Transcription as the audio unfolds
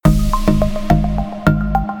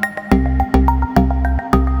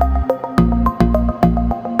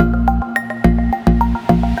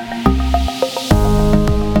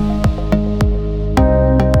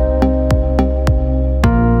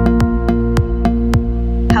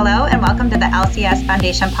LCS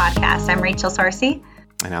Foundation podcast. I'm Rachel Sorcy.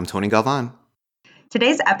 And I'm Tony Galvan.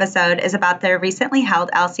 Today's episode is about the recently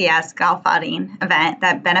held LCS Golf Outing Event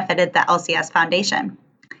that benefited the LCS Foundation.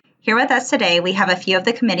 Here with us today, we have a few of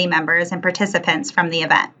the committee members and participants from the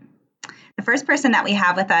event. The first person that we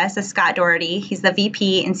have with us is Scott Doherty. He's the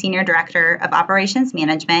VP and Senior Director of Operations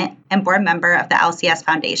Management and board member of the LCS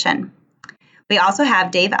Foundation. We also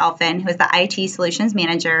have Dave Elfvin, who is the IT Solutions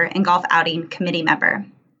Manager and Golf Outing Committee member.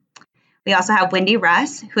 We also have Wendy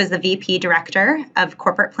Rus, who is the VP Director of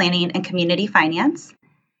Corporate Planning and Community Finance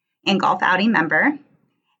and Golf Outing member.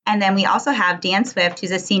 And then we also have Dan Swift,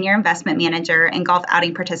 who's a Senior Investment Manager and Golf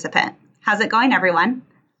Outing participant. How's it going, everyone?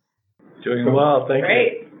 Doing well, thank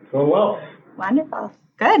you. Going well. Wonderful.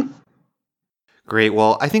 Good. Great.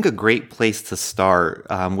 Well, I think a great place to start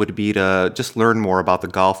would be to just learn more about the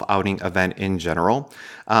golf outing event in general.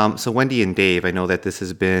 So Wendy and Dave, I know that this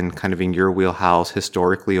has been kind of in your wheelhouse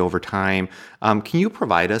historically over time. Can you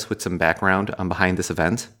provide us with some background behind this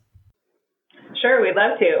event? Sure, we'd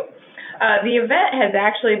love to. The event has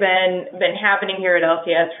actually been happening here at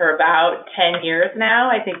LCS for about 10 years now.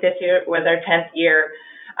 I think this year was our 10th year.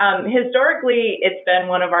 Historically, it's been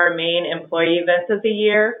one of our main employee events of the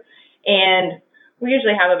year, and we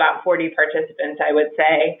usually have about 40 participants, I would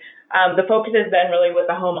say. The focus has been really with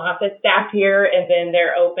the home office staff here, and then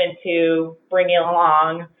they're open to bringing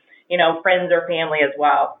along, friends or family as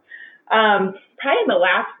well. Probably in the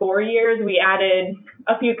last 4 years, we added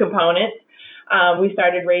a few components. We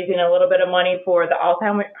started raising a little bit of money for the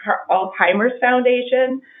Alzheimer's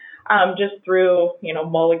Foundation, just through,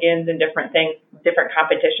 mulligans and different things, different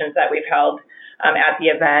competitions that we've held at the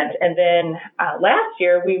event. And then last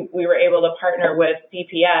year, we were able to partner with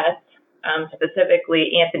CPS,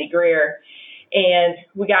 specifically Anthony Greer, and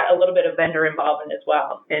we got a little bit of vendor involvement as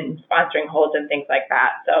well in sponsoring holds and things like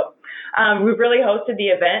that. So we've really hosted the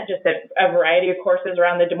event, just a variety of courses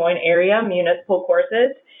around the Des Moines area, municipal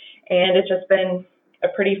courses, and it's just been a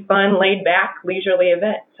pretty fun, laid-back, leisurely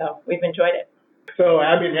event. So we've enjoyed it. So,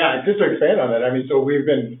 just to expand on that, this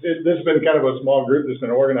has been kind of a small group that's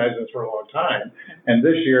been organizing this for a long time. And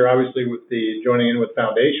this year, obviously, with the joining in with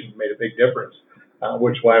Foundation made a big difference,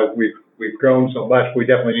 which is why we've grown so much. We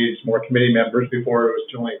definitely needed some more committee members. Before it was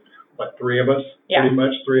only, three of us? Yeah. Pretty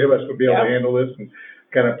much three of us would be able to handle this and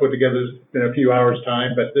kind of put together in a few hours'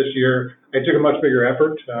 time. But this year, it took a much bigger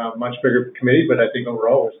effort, much bigger committee, but I think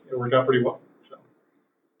overall it worked out pretty well.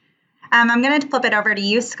 I'm going to flip it over to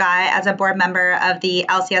you, Scott, as a board member of the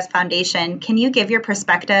LCS Foundation. Can you give your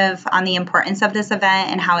perspective on the importance of this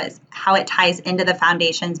event and how it ties into the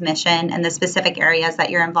Foundation's mission and the specific areas that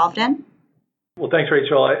you're involved in? Well, thanks,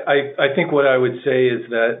 Rachel. I think what I would say is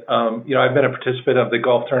that, I've been a participant of the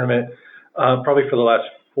golf tournament probably for the last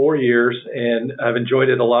 4 years, and I've enjoyed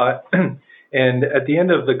it a lot. And at the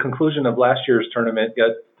end of the conclusion of last year's tournament,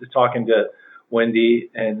 got to talking to Wendy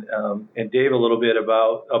and Dave a little bit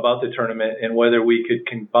about the tournament and whether we could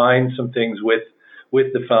combine some things with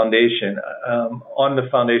the foundation. On the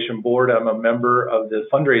foundation board, I'm a member of the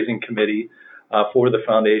fundraising committee for the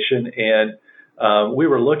foundation, and we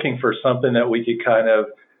were looking for something that we could kind of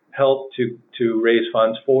help to raise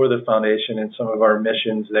funds for the foundation and some of our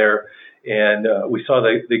missions there. And we saw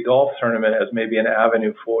the golf tournament as maybe an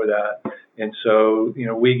avenue for that. And so,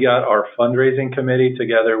 we got our fundraising committee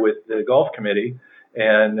together with the golf committee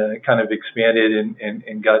and kind of expanded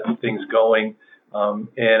and got things going.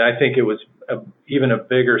 And I think it was even a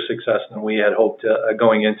bigger success than we had hoped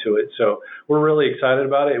going into it. So we're really excited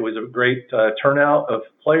about it. It was a great turnout of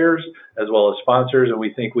players as well as sponsors, and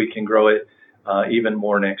we think we can grow it even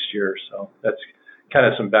more next year. So that's kind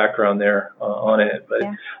of some background there on it. But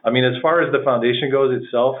as far as the foundation goes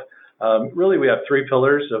itself, really we have 3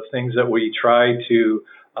 pillars of things that we try to,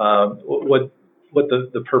 what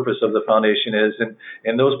the purpose of the foundation is.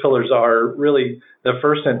 And those pillars are really, the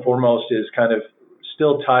first and foremost is kind of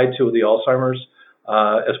still tied to the Alzheimer's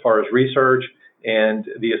as far as research and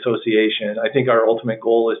the association. I think our ultimate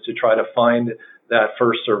goal is to try to find that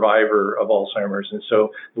first survivor of Alzheimer's. And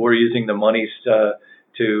so we're using the monies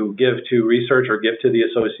to give to research or give to the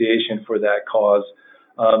association for that cause.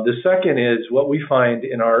 The second is what we find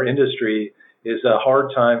in our industry is a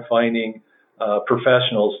hard time finding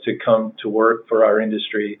professionals to come to work for our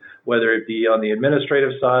industry, whether it be on the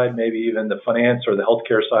administrative side, maybe even the finance or the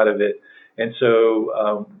healthcare side of it. And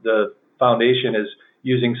so the foundation is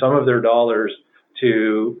using some of their dollars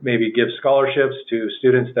to maybe give scholarships to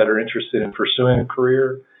students that are interested in pursuing a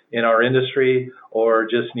career in our industry or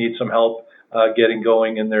just need some help getting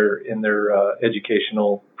going in their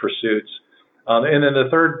educational pursuits. And then the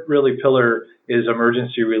third really pillar is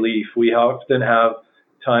emergency relief. We often have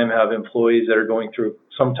time have employees that are going through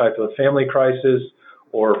some type of family crisis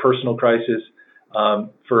or personal crisis,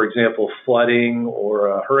 for example, flooding or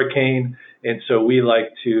a hurricane. And so we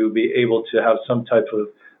like to be able to have some type of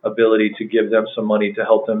ability to give them some money to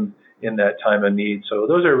help them in that time of need. So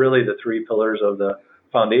those are really the three pillars of the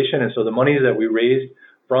foundation. And so the money that we raised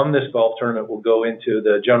from this golf tournament will go into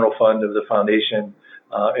the general fund of the foundation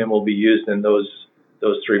and will be used in those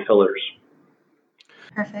three pillars.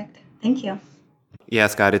 Perfect. Thank you. Yeah,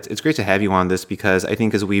 Scott, it's great to have you on this because I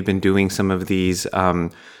think as we've been doing some of these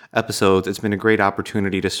episodes, it's been a great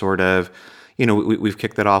opportunity to sort of, we've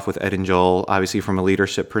kicked it off with Ed and Joel, obviously from a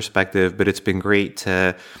leadership perspective, but it's been great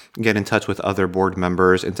to get in touch with other board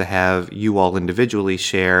members and to have you all individually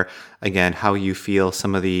share, again, how you feel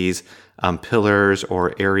some of these pillars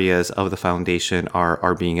or areas of the foundation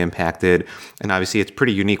are being impacted. And obviously it's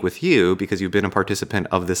pretty unique with you because you've been a participant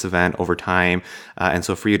of this event over time. And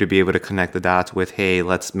so for you to be able to connect the dots with, hey,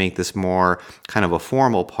 let's make this more kind of a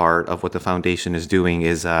formal part of what the foundation is doing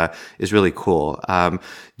is really cool.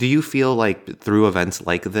 Do you feel like through events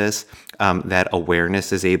like this, that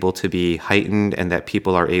awareness is able to be heightened and that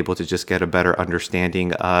people are able to just get a better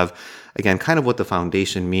understanding of, again, kind of what the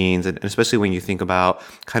foundation means, and especially when you think about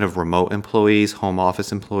kind of remote employees, home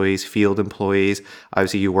office employees, field employees.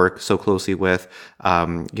 Obviously, you work so closely with,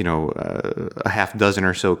 a half dozen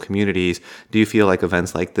or so communities. Do you feel like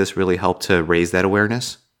events like this really help to raise that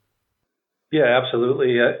awareness? Yeah,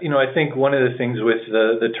 absolutely. I think one of the things with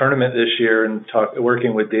the tournament this year and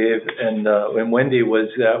working with Dave and Wendy was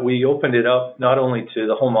that we opened it up not only to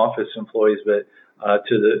the home office employees, but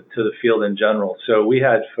to the field in general. So we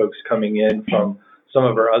had folks coming in from some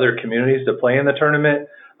of our other communities to play in the tournament,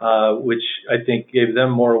 which I think gave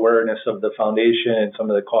them more awareness of the foundation and some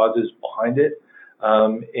of the causes behind it.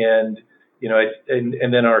 And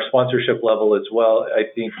then our sponsorship level as well. I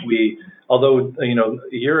think although a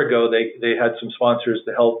year ago they had some sponsors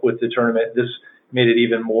to help with the tournament, this made it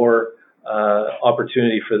even more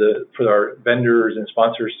opportunity for our vendors and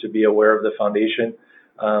sponsors to be aware of the foundation.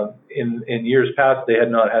 In years past, they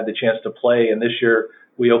had not had the chance to play, and this year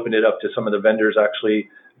we opened it up to some of the vendors actually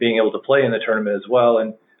being able to play in the tournament as well.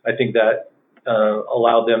 And I think that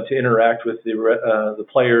allowed them to interact with the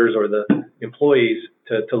players or the employees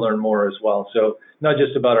to learn more as well. So not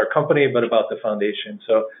just about our company, but about the foundation.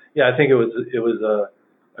 So yeah, I think it was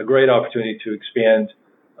a great opportunity to expand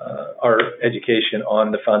our education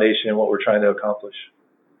on the foundation and what we're trying to accomplish.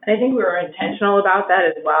 I think we were intentional about that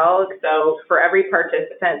as well. So for every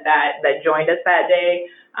participant that joined us that day,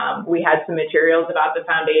 we had some materials about the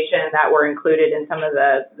foundation that were included in some of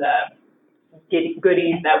the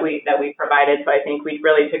goodies that we provided. So I think we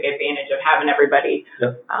really took advantage of having everybody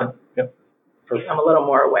become a little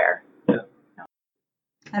more aware. Yeah.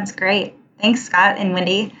 That's great. Thanks, Scott and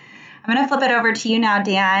Wendy. I'm going to flip it over to you now,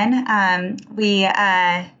 Dan.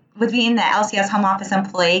 With being the LCS home office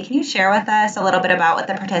employee, can you share with us a little bit about what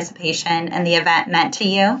the participation and the event meant to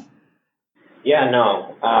you? Yeah,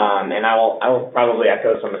 no, and I will probably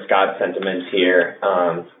echo some of Scott's sentiments here.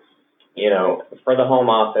 For the home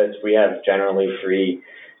office, we have generally 3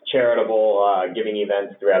 charitable giving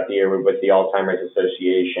events throughout the year with the Alzheimer's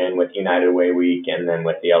Association, with United Way Week, and then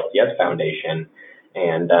with the LCS Foundation.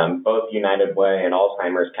 And both United Way and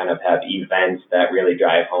Alzheimer's kind of have events that really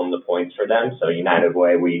drive home the points for them. So United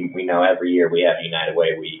Way, we know every year we have United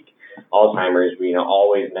Way Week. Alzheimer's, we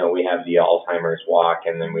always know we have the Alzheimer's Walk,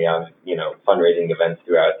 and then we have, fundraising events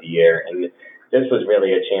throughout the year. And this was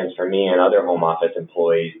really a chance for me and other home office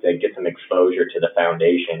employees to get some exposure to the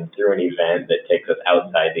foundation through an event that takes us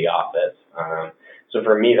outside the office. So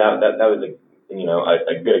for me, that was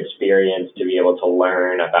a good experience to be able to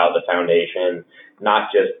learn about the foundation,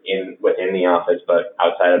 not just within the office, but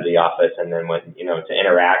outside of the office, and then to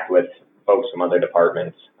interact with folks from other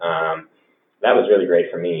departments. That was really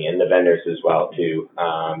great for me and the vendors as well too.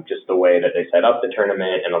 Just the way that they set up the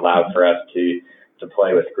tournament and allowed for us to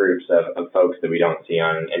play with groups of folks that we don't see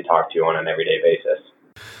and talk to on an everyday basis.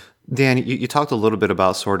 Dan, you talked a little bit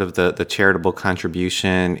about sort of the charitable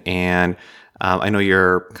contribution, and I know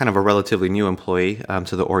you're kind of a relatively new employee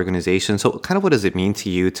to the organization. So kind of what does it mean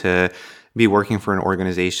to you to be working for an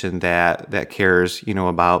organization that cares,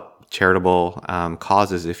 about charitable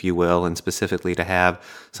causes, if you will, and specifically to have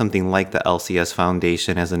something like the LCS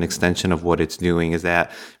Foundation as an extension of what it's doing? Is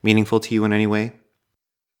that meaningful to you in any way?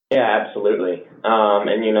 Yeah, absolutely.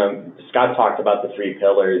 And Scott talked about the 3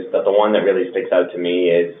 pillars, but the one that really sticks out to me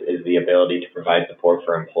is the ability to provide support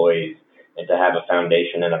for employees and to have a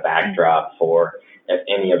foundation and a backdrop for if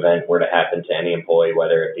any event were to happen to any employee,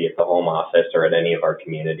 whether it be at the home office or at any of our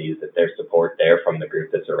communities, that there's support there from the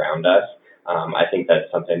group that's around us. I think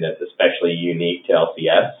that's something that's especially unique to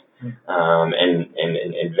LCS,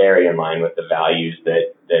 and very in line with the values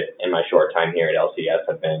that in my short time here at LCS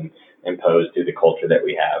have been imposed through the culture that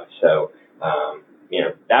we have. So,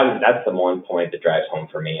 that's the one point that drives home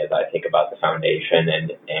for me as I think about the foundation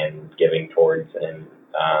and giving towards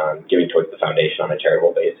the foundation on a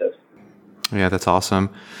charitable basis. Yeah, that's awesome.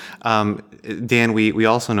 Dan, we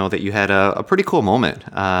also know that you had a pretty cool moment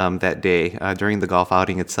that day during the golf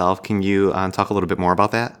outing itself. Can you talk a little bit more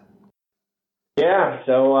about that? Yeah,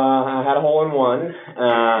 so I had a hole-in-one.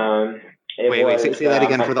 Say that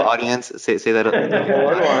again for the audience. Say that.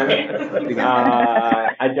 Hole-in-one.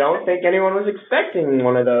 I don't think anyone was expecting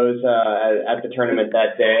one of those at the tournament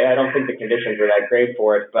that day. I don't think the conditions were that great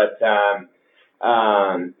for it, but I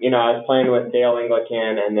was playing with Dale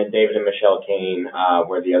Anglican, and then David and Michelle Kane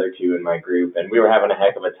were the other two in my group, and we were having a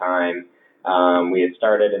heck of a time. We had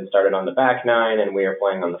started on the back nine, and we were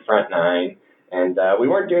playing on the front nine, and we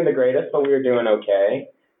weren't doing the greatest, but we were doing okay.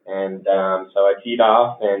 And so I teed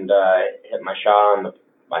off and hit my shot on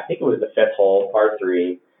I think it was the fifth hole, par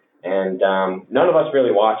 3. And none of us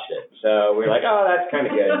really watched it. So we were like, oh, that's kind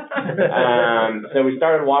of good. So we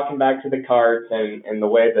started walking back to the carts, and the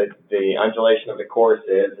way that the undulation of the course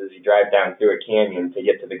is you drive down through a canyon to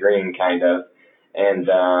get to the green, kind of. And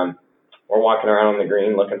we're walking around on the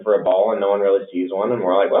green looking for a ball, and no one really sees one. And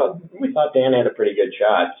we're like, well, we thought Dan had a pretty good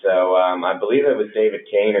shot. So I believe it was David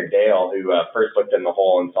Kane or Dale who first looked in the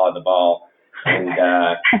hole and saw the ball. And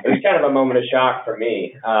it was kind of a moment of shock for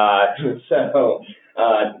me.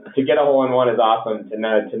 To get a hole-in-one is awesome.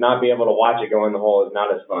 To not be able to watch it go in the hole is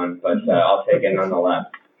not as fun, but I'll take it nonetheless.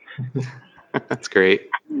 That's great.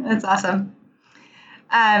 That's awesome.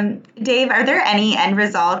 Dave, are there any end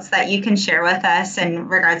results that you can share with us in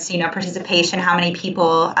regards to, participation, how many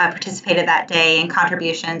people participated that day, and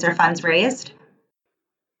contributions or funds raised?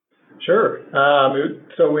 Sure.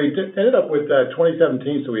 So we ended up with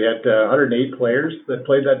 2017, so we had 108 players that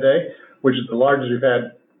played that day, which is the largest we've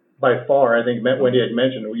had by far. I think Wendy had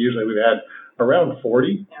mentioned we've had around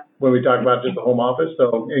 40 when we talk about just the home office.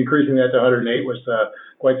 So increasing that to 108 was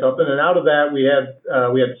quite something. And out of that, we had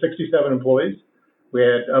 67 employees. We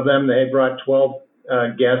had of them they had brought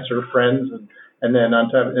 12 guests or friends, and then on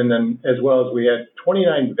top, and then as well as we had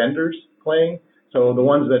 29 vendors playing. So the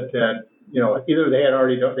ones that either they had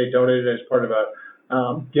already they donated as part of a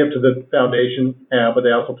gift to the foundation, but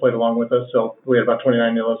they also played along with us. So we had about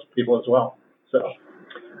 29 of those people as well. So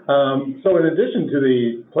in addition to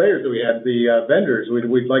the players that we had, the vendors,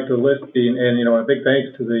 we'd like to list a big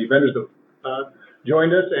thanks to the vendors that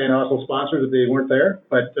joined us and also sponsors if they weren't there.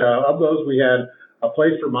 But of those, we had A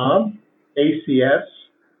Place for Mom, ACS,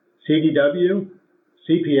 CDW,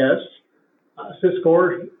 CPS,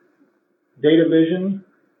 Syscore, Data Vision,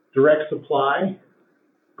 Direct Supply,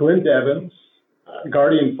 Glenn Devins,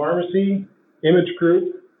 Guardian Pharmacy, Image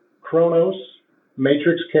Group, Kronos,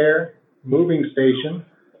 Matrix Care, Moving Station,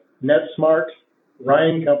 NetSmart,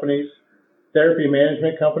 Ryan Companies, Therapy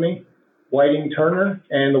Management Company, Whiting Turner,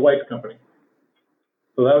 and the White Company.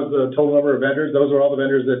 So that was the total number of vendors. Those are all the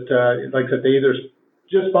vendors that, like I said, they either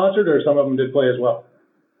just sponsored or some of them did play as well.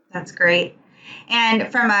 That's great.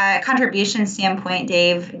 And from a contribution standpoint,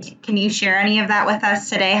 Dave, can you share any of that with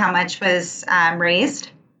us today? How much was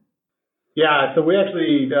raised? Yeah, so we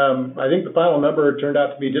actually, I think the final number turned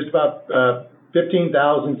out to be just about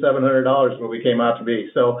 $15,700 what we came out to be.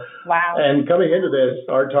 So, wow. And coming into this,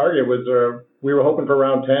 our target was, we were hoping for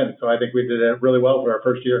around 10. So I think we did it really well for our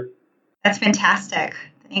first year. That's fantastic.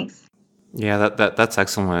 Thanks. Yeah, that's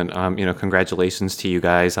excellent. Congratulations to you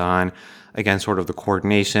guys on, again, sort of the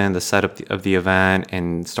coordination, the setup of the event,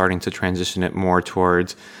 and starting to transition it more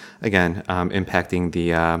towards, again, impacting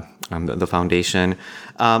the foundation.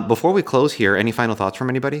 Before we close here, any final thoughts from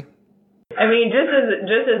anybody? I mean, just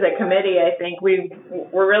as a committee, I think we're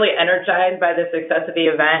really energized by the success of the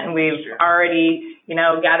event, and we've already,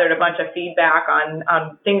 gathered a bunch of feedback on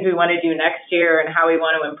things we want to do next year and how we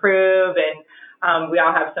want to improve, and we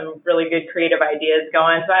all have some really good creative ideas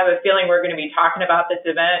going. So I have a feeling we're going to be talking about this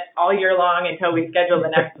event all year long until we schedule the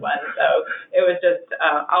next one. So it was just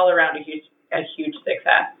all around a huge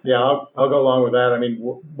success. Yeah, I'll go along with that. I mean,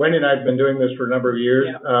 Wendy and I have been doing this for a number of years.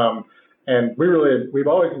 Yeah. And we've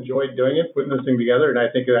always enjoyed doing it, putting this thing together, and I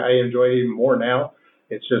think I enjoy it even more now.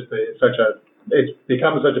 It's just it's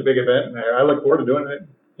become such a big event, and I look forward to doing it,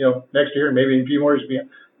 next year and maybe a few more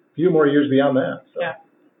years beyond that. So. Yeah.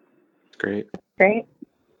 Great.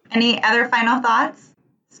 Any other final thoughts,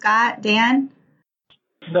 Scott, Dan?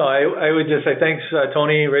 No, I would just say thanks,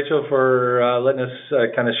 Tony, Rachel, for letting us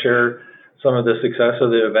kind of share some of the success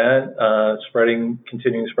of the event,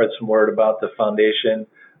 continuing to spread some word about the foundation.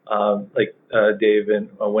 like Dave and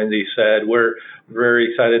Wendy said, we're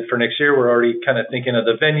very excited for next year. We're already kind of thinking of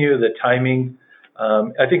the venue, the timing.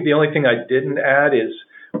 I think the only thing I didn't add is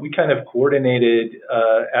we kind of coordinated,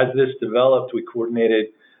 as this developed, we coordinated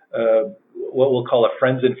what we'll call a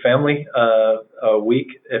friends and family week,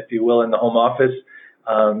 if you will, in the home office.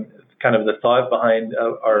 Kind of the thought behind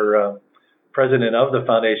our president of the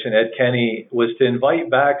foundation, Ed Kenny, was to invite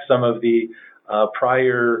back some of the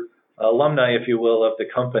prior alumni, if you will, of the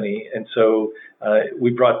company. And so we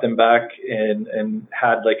brought them back and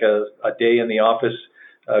had like a day in the office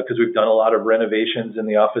because we've done a lot of renovations in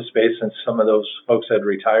the office space since some of those folks had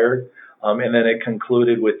retired. And then it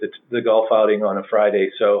concluded with the golf outing on a Friday.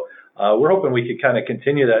 So we're hoping we could kind of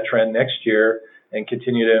continue that trend next year and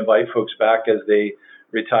continue to invite folks back as they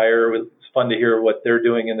retire. It's fun to hear what they're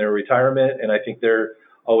doing in their retirement, and I think they're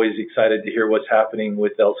always excited to hear what's happening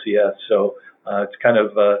with LCS. So it's kind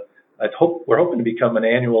of we're hoping to become an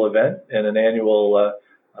annual event and an annual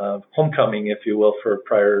homecoming, if you will, for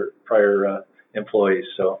prior employees.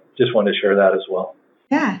 So just wanted to share that as well.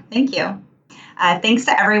 Yeah, thank you. Thanks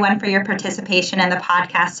to everyone for your participation in the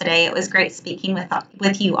podcast today. It was great speaking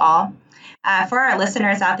with you all. For our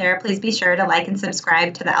listeners out there, please be sure to like and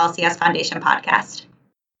subscribe to the LCS Foundation podcast.